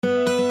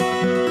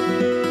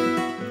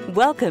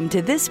Welcome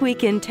to This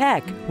Week in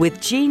Tech with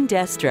Gene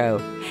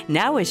Destro.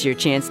 Now is your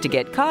chance to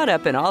get caught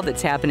up in all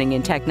that's happening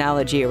in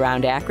technology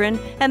around Akron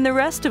and the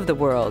rest of the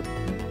world.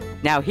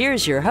 Now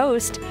here's your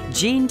host,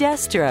 Gene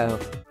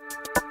Destro.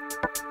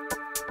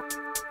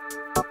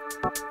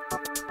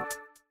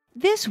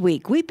 This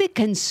week, we've been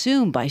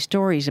consumed by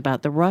stories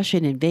about the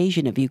Russian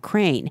invasion of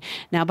Ukraine.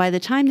 Now, by the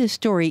time this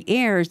story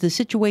airs, the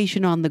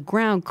situation on the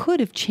ground could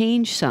have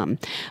changed some.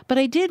 But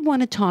I did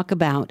want to talk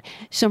about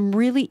some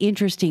really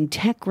interesting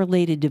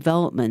tech-related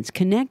developments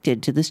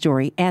connected to the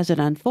story as it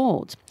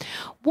unfolds.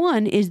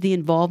 One is the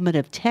involvement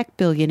of tech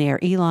billionaire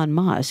Elon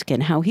Musk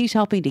and how he's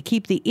helping to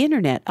keep the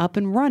internet up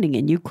and running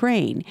in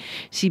Ukraine.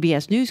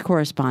 CBS News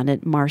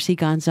correspondent Marcy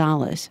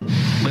Gonzalez.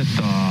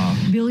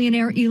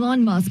 Billionaire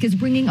Elon Musk is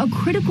bringing a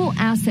critical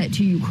asset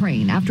to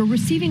Ukraine after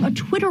receiving a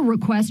Twitter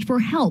request for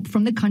help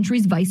from the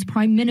country's vice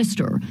prime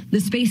minister. The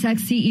SpaceX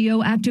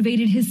CEO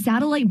activated his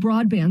satellite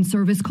broadband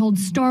service called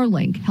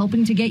Starlink,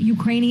 helping to get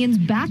Ukrainians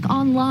back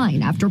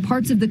online after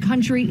parts of the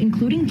country,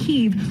 including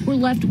Kyiv, were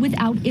left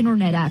without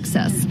internet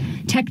access.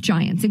 Tech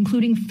giants,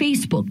 including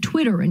Facebook,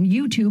 Twitter, and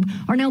YouTube,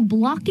 are now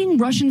blocking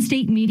Russian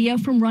state media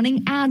from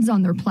running ads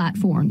on their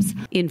platforms.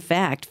 In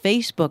fact,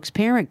 Facebook's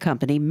parent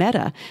company,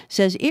 Meta,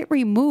 says it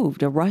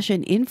removed a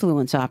Russian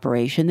influence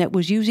operation that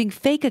was using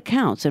fake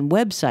accounts and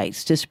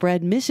websites to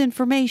spread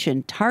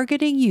misinformation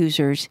targeting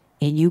users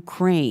in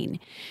Ukraine.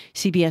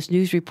 CBS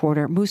News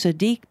reporter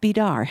Musaddiq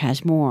Bidar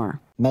has more.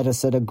 Meta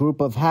said a group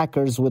of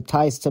hackers with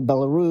ties to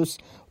Belarus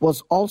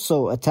was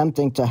also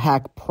attempting to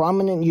hack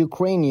prominent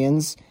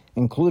Ukrainians,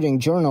 including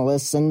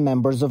journalists and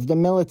members of the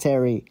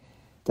military.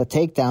 The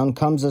takedown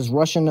comes as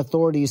Russian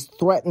authorities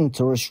threaten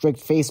to restrict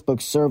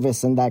Facebook's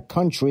service in that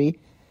country.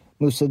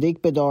 Musaddiq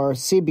Bidar,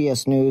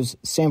 CBS News,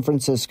 San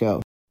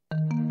Francisco.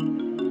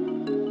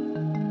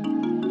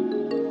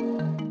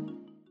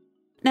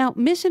 Now,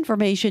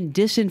 misinformation,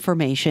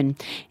 disinformation,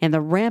 and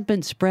the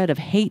rampant spread of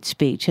hate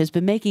speech has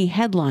been making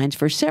headlines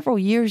for several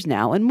years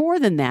now, and more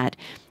than that,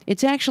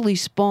 it's actually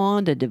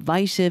spawned a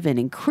divisive and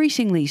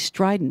increasingly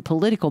strident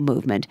political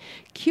movement,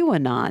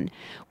 QAnon,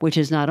 which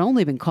has not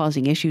only been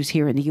causing issues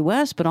here in the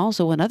U.S., but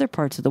also in other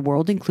parts of the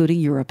world, including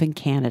Europe and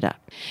Canada.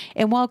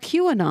 And while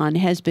QAnon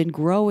has been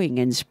growing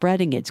and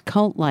spreading its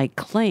cult-like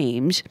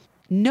claims,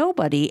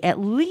 nobody, at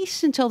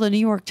least until the New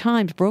York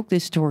Times broke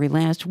this story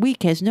last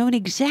week, has known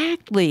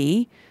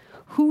exactly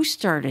who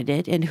started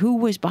it and who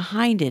was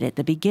behind it at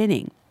the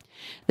beginning.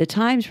 The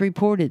Times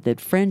reported that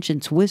French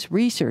and Swiss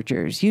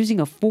researchers, using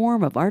a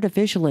form of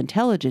artificial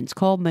intelligence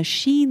called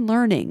machine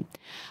learning,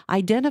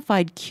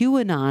 identified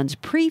QAnon's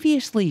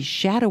previously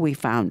shadowy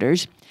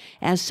founders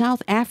as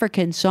South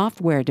African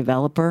software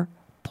developer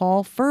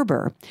Paul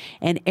Ferber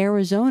and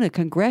Arizona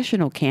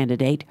congressional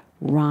candidate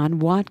Ron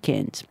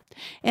Watkins.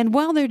 And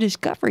while their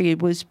discovery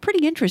was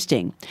pretty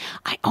interesting,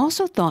 I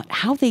also thought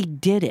how they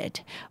did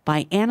it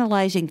by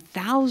analyzing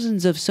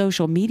thousands of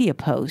social media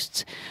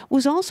posts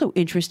was also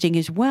interesting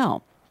as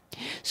well.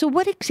 So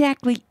what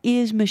exactly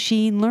is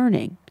machine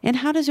learning and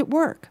how does it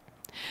work?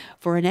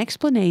 For an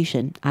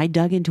explanation, I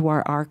dug into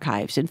our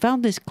archives and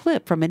found this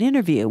clip from an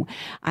interview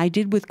I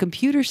did with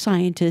computer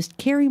scientist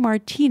Carrie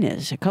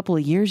Martinez a couple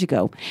of years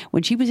ago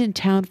when she was in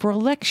town for a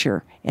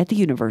lecture at the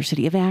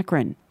University of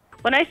Akron.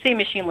 When I say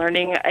machine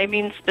learning, I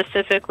mean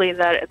specifically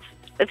that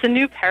it's a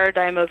new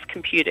paradigm of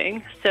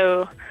computing.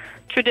 So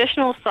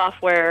traditional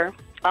software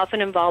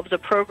often involves a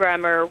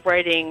programmer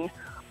writing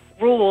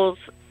rules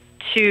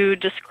to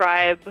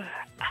describe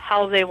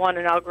how they want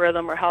an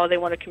algorithm or how they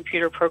want a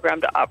computer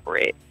program to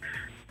operate.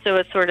 So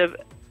it's sort of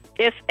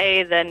if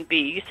A, then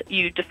B.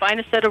 You define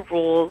a set of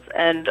rules,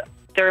 and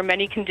there are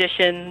many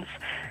conditions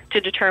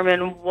to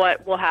determine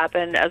what will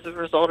happen as a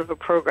result of a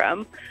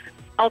program.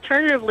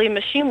 Alternatively,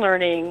 machine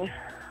learning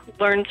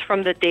learns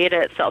from the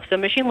data itself. So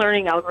machine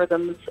learning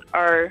algorithms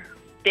are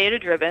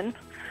data-driven,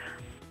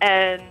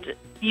 and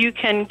you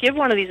can give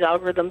one of these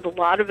algorithms a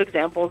lot of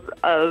examples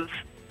of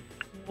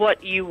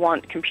what you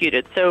want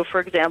computed. So, for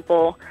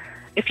example,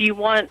 if you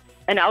want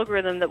an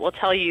algorithm that will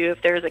tell you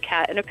if there's a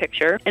cat in a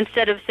picture,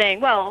 instead of saying,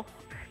 well,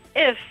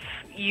 if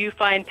you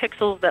find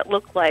pixels that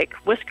look like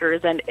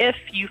whiskers, and if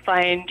you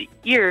find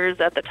ears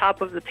at the top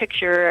of the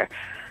picture,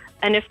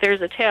 and if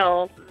there's a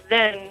tail,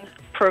 then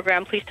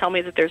program, please tell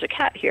me that there's a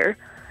cat here.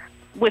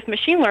 With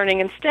machine learning,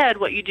 instead,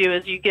 what you do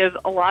is you give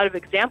a lot of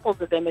examples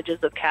of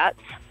images of cats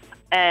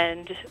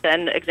and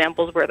then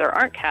examples where there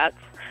aren't cats.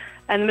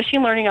 And the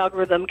machine learning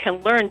algorithm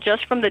can learn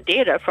just from the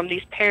data from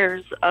these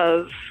pairs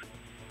of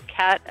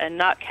cat and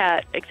not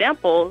cat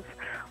examples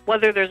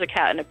whether there's a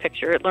cat in a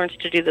picture. It learns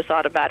to do this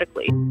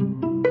automatically.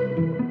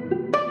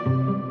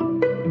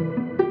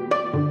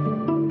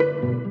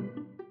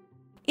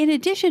 In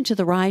addition to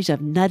the rise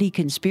of nutty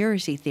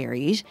conspiracy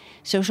theories,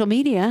 social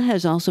media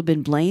has also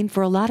been blamed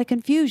for a lot of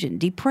confusion,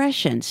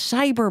 depression,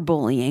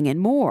 cyberbullying, and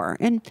more,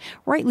 and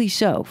rightly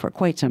so for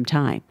quite some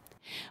time.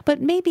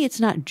 But maybe it's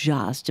not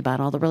just about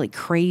all the really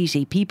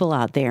crazy people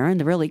out there and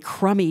the really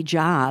crummy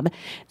job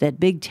that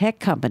big tech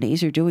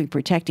companies are doing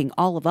protecting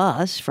all of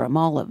us from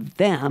all of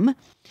them.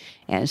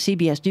 As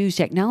CBS News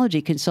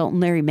technology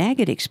consultant Larry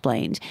Magid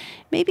explains,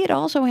 maybe it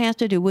also has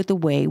to do with the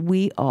way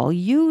we all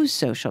use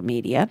social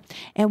media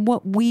and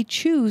what we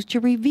choose to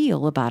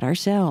reveal about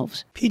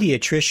ourselves.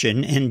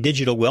 Pediatrician and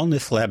Digital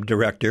Wellness Lab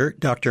Director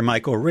Dr.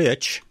 Michael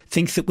Rich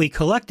thinks that we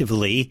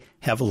collectively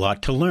have a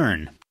lot to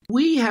learn.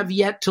 We have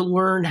yet to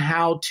learn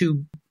how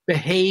to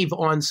behave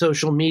on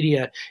social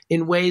media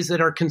in ways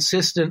that are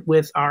consistent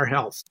with our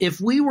health.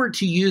 If we were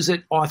to use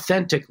it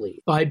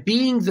authentically, by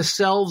being the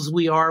selves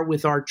we are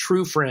with our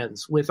true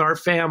friends, with our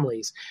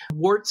families,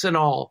 warts and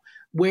all,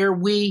 where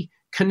we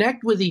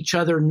connect with each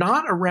other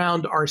not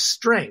around our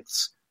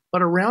strengths,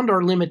 but around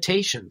our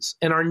limitations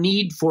and our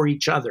need for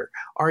each other,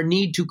 our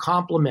need to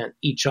complement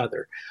each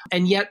other.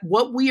 And yet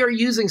what we are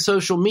using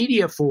social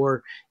media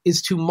for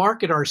is to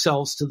market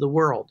ourselves to the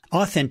world.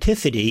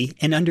 Authenticity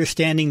and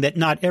understanding that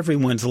not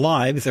everyone's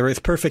lives are as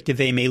perfect as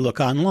they may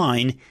look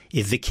online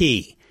is the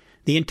key.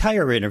 The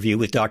entire interview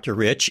with Dr.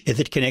 Rich is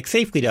at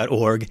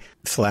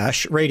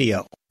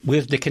connectsafely.org/radio.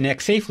 With the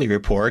Connect Safely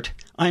Report,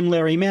 I'm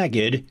Larry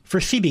Magid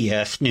for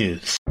CBS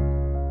News.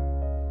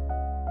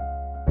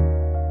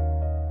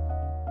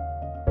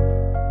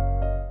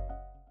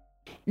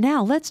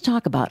 Now let's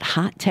talk about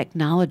hot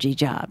technology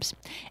jobs.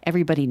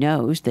 Everybody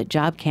knows that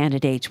job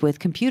candidates with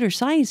computer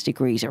science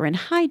degrees are in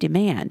high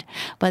demand.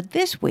 But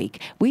this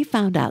week, we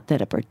found out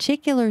that a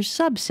particular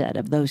subset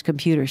of those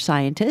computer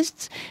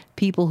scientists,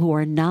 people who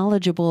are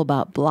knowledgeable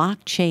about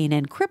blockchain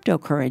and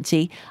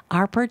cryptocurrency,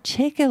 are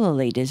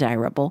particularly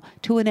desirable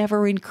to an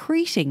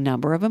ever-increasing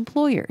number of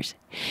employers.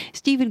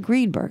 Stephen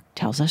Greenberg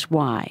tells us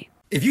why.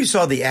 If you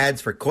saw the ads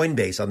for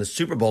Coinbase on the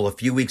Super Bowl a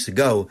few weeks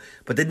ago,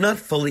 but did not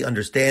fully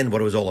understand what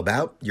it was all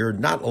about, you're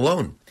not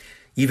alone.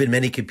 Even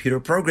many computer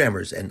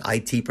programmers and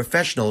IT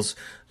professionals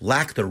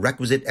lack the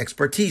requisite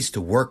expertise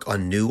to work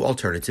on new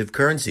alternative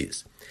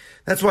currencies.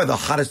 That's why the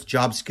hottest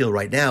job skill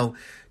right now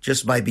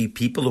just might be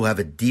people who have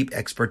a deep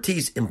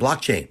expertise in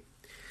blockchain.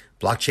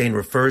 Blockchain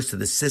refers to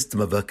the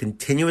system of a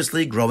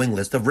continuously growing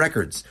list of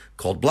records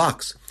called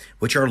blocks,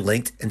 which are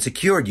linked and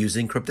secured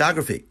using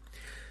cryptography.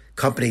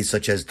 Companies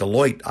such as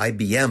Deloitte,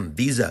 IBM,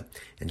 Visa,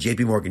 and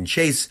JPMorgan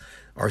Chase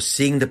are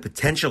seeing the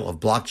potential of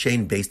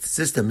blockchain-based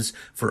systems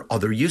for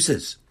other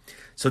uses.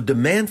 So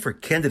demand for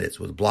candidates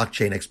with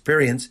blockchain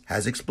experience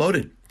has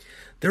exploded.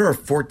 There are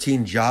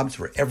 14 jobs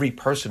for every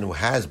person who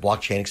has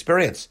blockchain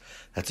experience.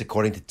 That's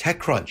according to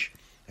TechCrunch.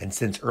 And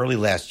since early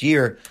last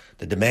year,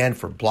 the demand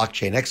for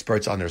blockchain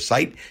experts on their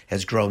site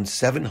has grown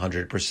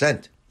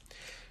 700%.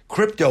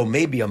 Crypto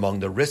may be among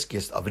the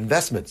riskiest of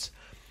investments,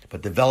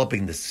 but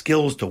developing the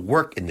skills to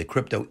work in the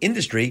crypto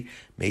industry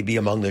may be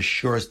among the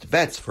surest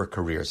bets for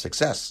career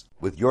success.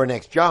 With your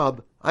next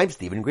job, I'm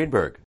Stephen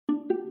Greenberg.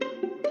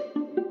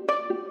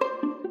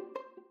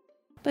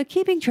 But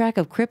keeping track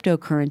of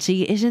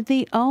cryptocurrency isn't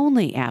the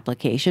only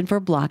application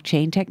for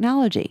blockchain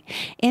technology.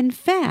 In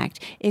fact,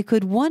 it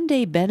could one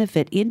day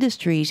benefit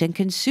industries and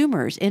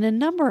consumers in a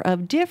number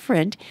of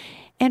different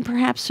and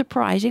perhaps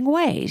surprising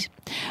ways.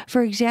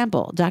 For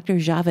example, Dr.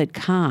 Javed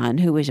Khan,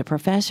 who is a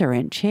professor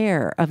and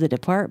chair of the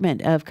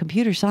Department of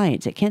Computer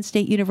Science at Kent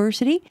State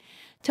University,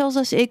 tells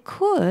us it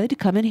could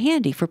come in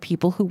handy for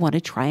people who want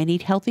to try and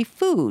eat healthy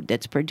food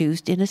that's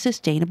produced in a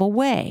sustainable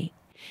way.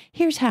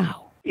 Here's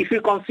how. If you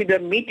consider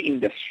meat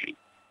industry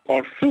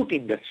or fruit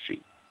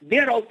industry, they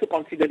are also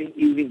considering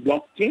using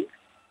blockchain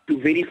to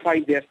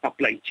verify their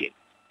supply chain.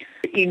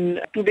 In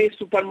today's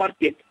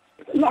supermarket,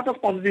 a lot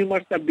of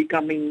consumers are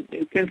becoming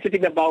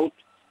sensitive about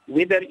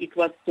whether it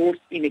was sourced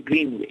in a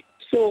green way.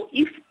 So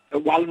if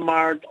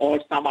Walmart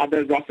or some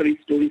other grocery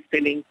store is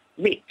selling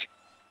meat,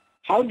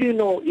 how do you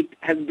know it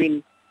has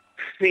been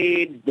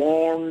fed,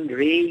 born,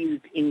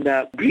 raised in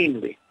the green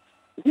way?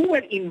 Who were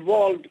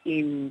involved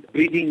in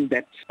breeding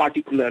that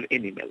particular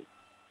animal?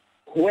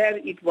 Where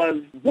it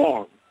was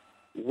born?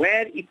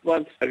 Where it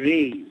was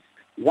raised?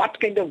 What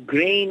kind of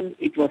grain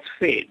it was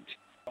fed?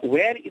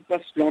 Where it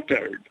was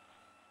slaughtered?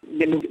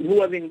 Then who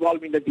was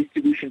involved in the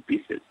distribution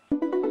pieces?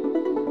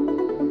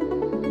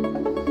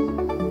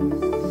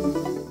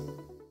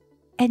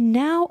 And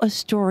now a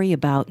story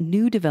about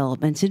new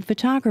developments in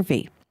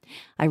photography.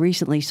 I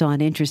recently saw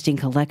an interesting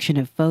collection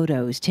of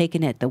photos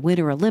taken at the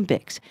Winter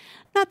Olympics.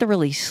 Not the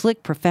really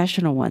slick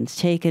professional ones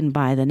taken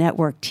by the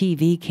network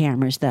TV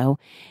cameras, though.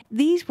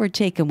 These were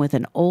taken with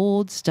an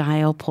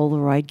old-style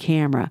Polaroid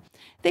camera.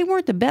 They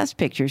weren't the best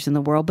pictures in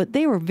the world, but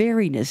they were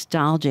very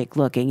nostalgic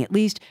looking, at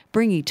least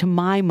bringing to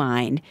my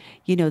mind,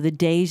 the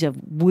days of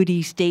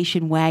Woody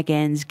station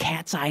wagons,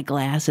 cat's eye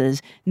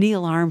glasses,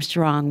 Neil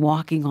Armstrong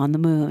walking on the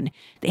moon.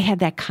 They had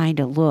that kind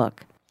of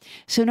look.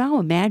 So now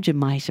imagine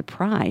my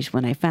surprise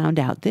when I found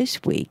out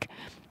this week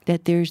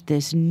that there's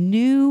this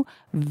new,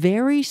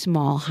 very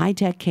small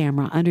high-tech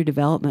camera under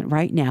development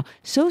right now.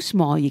 So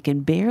small you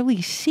can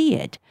barely see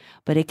it,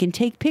 but it can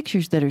take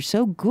pictures that are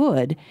so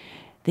good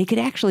they could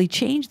actually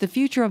change the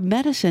future of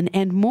medicine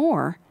and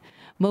more.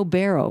 Mo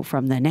Barrow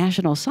from the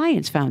National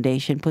Science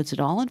Foundation puts it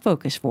all in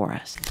focus for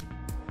us.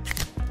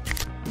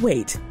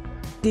 Wait,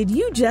 did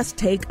you just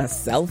take a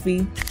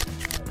selfie?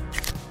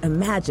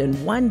 Imagine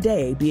one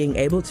day being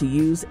able to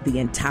use the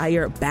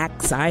entire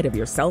backside of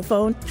your cell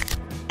phone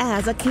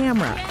as a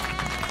camera.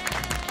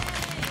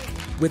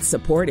 With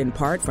support in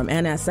part from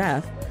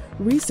NSF,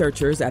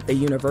 researchers at the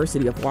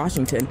University of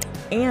Washington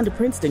and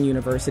Princeton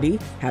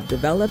University have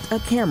developed a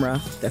camera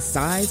the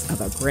size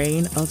of a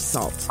grain of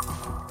salt.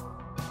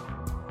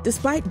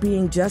 Despite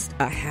being just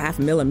a half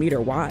millimeter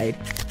wide,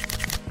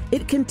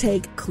 it can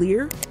take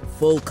clear,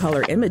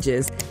 full-color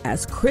images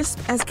as crisp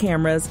as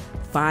cameras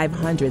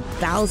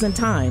 500,000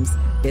 times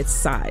its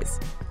size.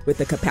 With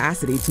the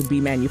capacity to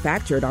be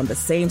manufactured on the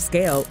same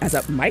scale as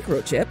a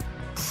microchip,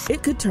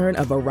 it could turn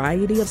a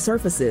variety of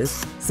surfaces,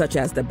 such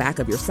as the back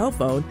of your cell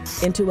phone,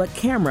 into a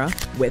camera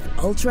with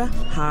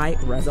ultra-high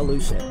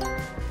resolution.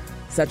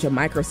 Such a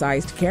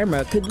micro-sized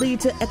camera could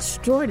lead to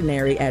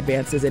extraordinary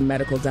advances in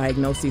medical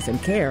diagnoses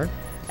and care,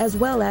 as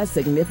well as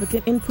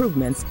significant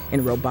improvements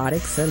in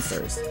robotic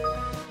sensors.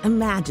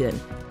 Imagine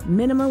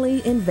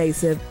minimally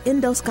invasive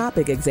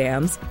endoscopic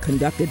exams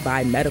conducted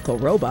by medical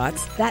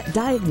robots that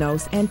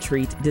diagnose and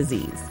treat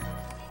disease.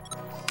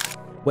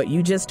 What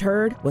you just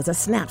heard was a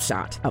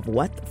snapshot of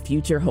what the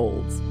future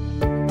holds.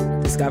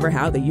 Discover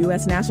how the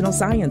U.S. National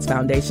Science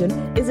Foundation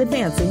is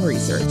advancing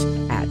research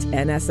at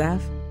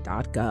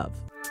nsf.gov.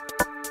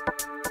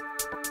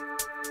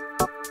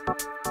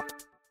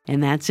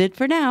 And that's it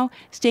for now.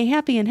 Stay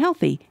happy and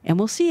healthy, and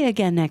we'll see you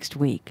again next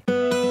week.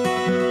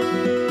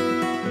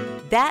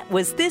 That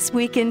was This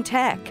Week in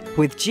Tech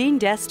with Gene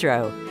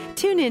Destro.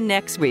 Tune in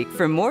next week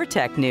for more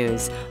tech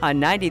news on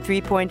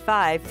 93.5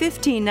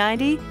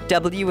 1590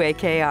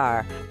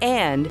 WAKR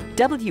and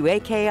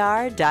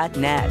WAKR.net.